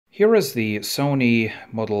Here is the Sony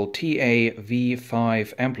model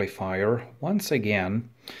TA-V5 amplifier once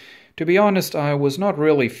again. To be honest, I was not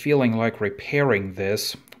really feeling like repairing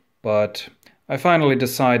this, but I finally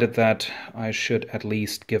decided that I should at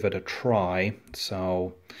least give it a try.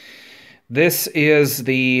 So this is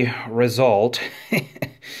the result.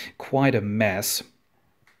 Quite a mess.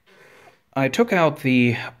 I took out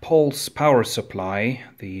the pulse power supply,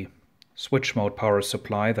 the switch mode power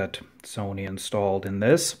supply that Sony installed in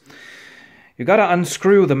this. You gotta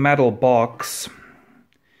unscrew the metal box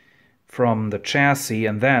from the chassis,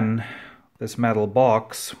 and then this metal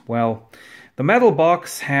box, well, the metal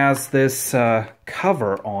box has this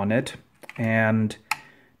cover on it, and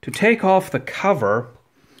to take off the cover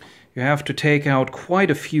you have to take out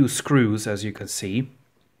quite a few screws, as you can see.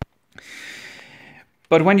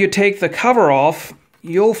 But when you take the cover off,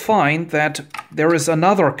 you'll find that there is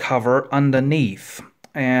another cover underneath.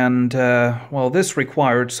 And, well, this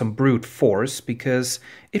required some brute force because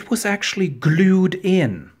it was actually glued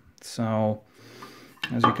in. So,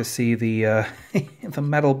 as you can see, the, the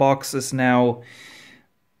metal box is now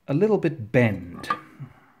a little bit bent.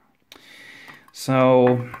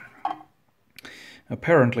 So,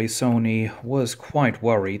 apparently Sony was quite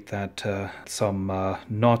worried that some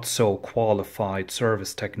not-so-qualified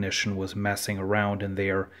service technician was messing around in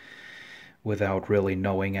there without really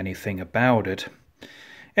knowing anything about it.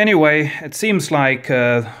 Anyway, it seems like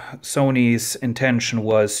Sony's intention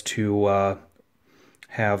was to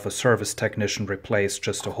have a service technician replace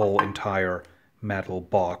just a whole entire metal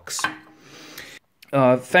box.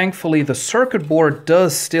 Thankfully, the circuit board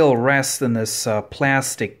does still rest in this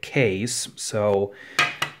plastic case, so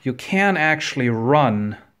you can actually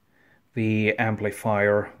run the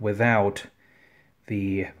amplifier without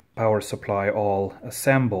the power supply all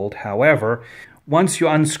assembled. However, once you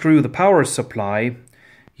unscrew the power supply,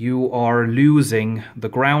 you are losing the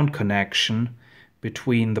ground connection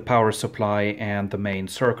between the power supply and the main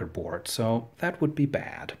circuit board, so that would be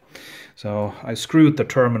bad. So I screwed the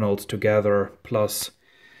terminals together, plus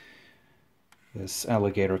this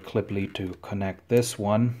alligator clip lead to connect this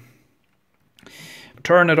one.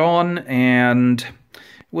 Turn it on, and it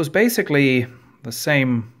was basically the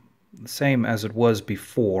same as it was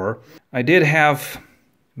before. I did have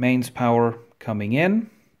mains power coming in.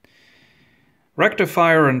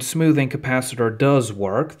 Rectifier and smoothing capacitor does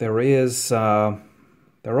work. There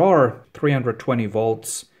are 320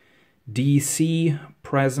 volts DC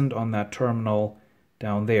present on that terminal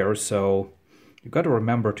down there, so you've got to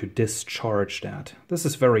remember to discharge that. This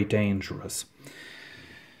is very dangerous.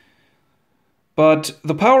 But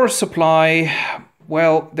the power supply,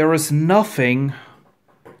 well, there is nothing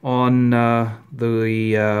on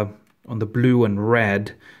the blue and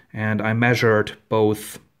red, and I measured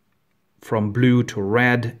both from blue to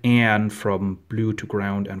red and from blue to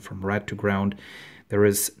ground and from red to ground. There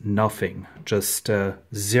is nothing, just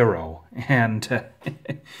zero. And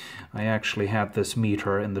I actually had this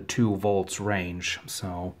meter in the 2 volts range,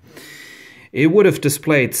 so it would have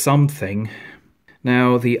displayed something.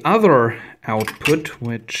 Now the other output,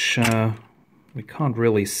 which we can't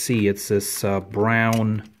really see, it's this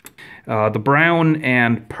brown, the brown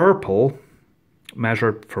and purple,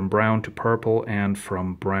 measured from brown to purple and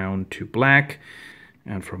from brown to black.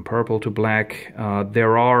 And from purple to black,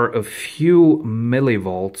 there are a few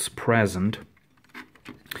millivolts present,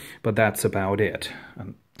 but that's about it.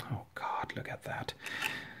 And, oh God, look at that.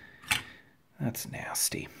 That's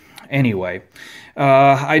nasty. Anyway,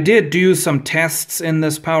 I did do some tests in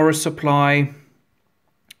this power supply.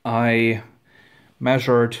 I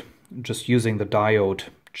measured, just using the diode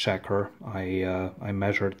checker, I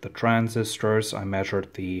measured the transistors, I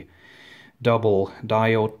measured the double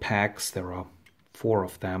diode packs. There are 4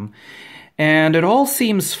 of them, and it all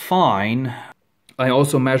seems fine. I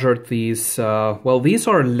also measured these, well, these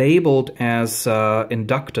are labeled as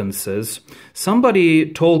inductances.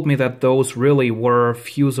 Somebody told me that those really were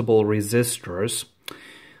fusible resistors,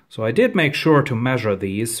 so I did make sure to measure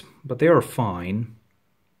these, but they are fine.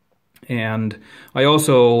 And I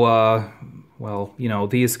also, well, you know,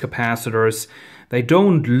 these capacitors, they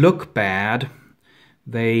don't look bad.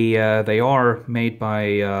 They are made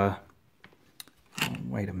by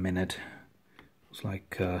wait a minute, it's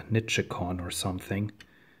like Nichicon or something.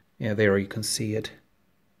 Yeah, there you can see it,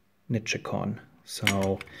 Nichicon.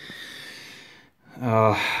 So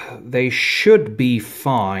they should be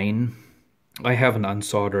fine. I haven't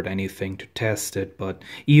unsoldered anything to test it, but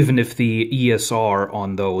even if the ESR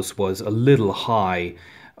on those was a little high,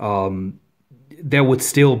 there would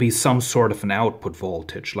still be some sort of an output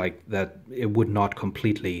voltage, like that. It would not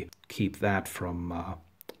completely keep that from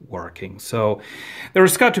working. So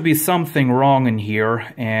there's got to be something wrong in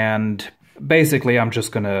here, and basically I'm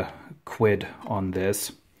just gonna quit on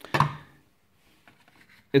this.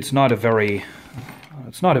 It's not a very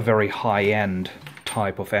high-end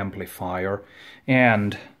type of amplifier,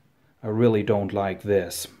 and I really don't like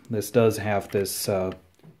this. This does have this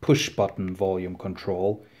push-button volume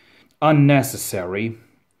control. Unnecessary.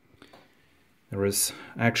 There is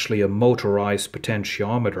actually a motorized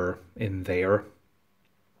potentiometer in there.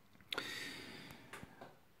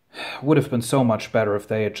 Would have been so much better if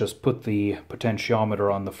they had just put the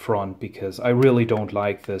potentiometer on the front, because I really don't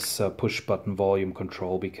like this push-button volume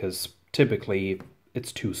control, because typically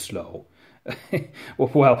it's too slow.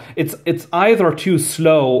 Well, it's either too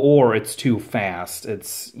slow or it's too fast.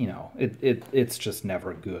 It's, you know, it's just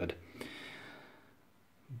never good.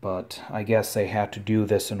 But I guess they had to do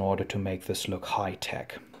this in order to make this look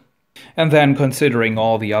high-tech. And then, considering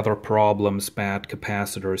all the other problems, bad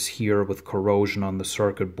capacitors here with corrosion on the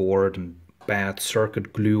circuit board and bad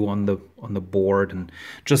circuit glue on the board, and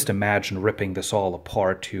just imagine ripping this all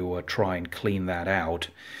apart to try and clean that out.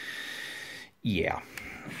 Yeah,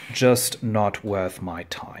 just not worth my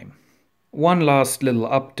time. One last little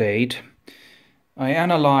update. I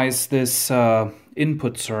analyzed this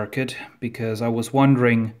input circuit because I was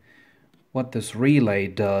wondering what this relay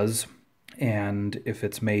does and if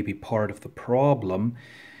it's maybe part of the problem.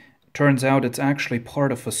 Turns out it's actually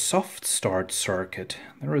part of a soft start circuit.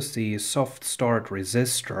 There is the soft start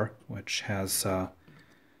resistor, which has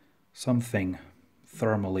something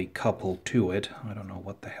thermally coupled to it. I don't know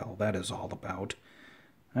what the hell that is all about.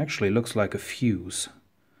 Actually looks like a fuse.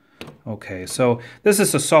 Okay, so this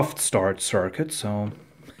is a soft start circuit, so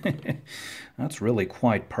that's really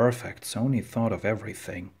quite perfect. Sony thought of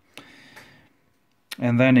everything.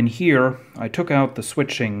 And then in here, I took out the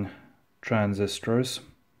switching transistors.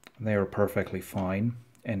 They are perfectly fine,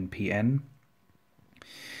 NPN.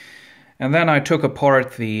 And then I took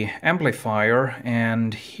apart the amplifier,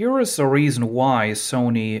 and here is the reason why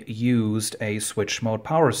Sony used a switch mode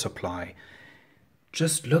power supply.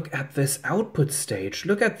 Just look at this output stage.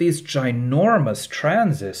 Look at these ginormous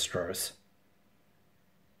transistors.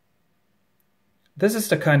 This is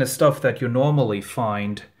the kind of stuff that you normally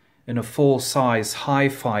find in a full-size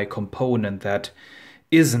hi-fi component that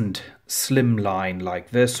isn't slimline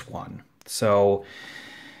like this one. So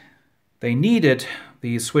they needed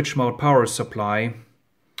the switch mode power supply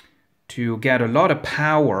to get a lot of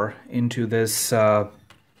power into this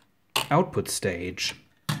output stage.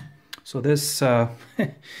 So this,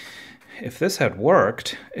 if this had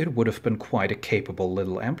worked, it would have been quite a capable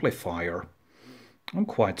little amplifier. I'm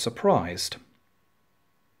quite surprised.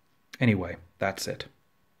 Anyway, that's it.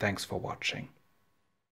 Thanks for watching.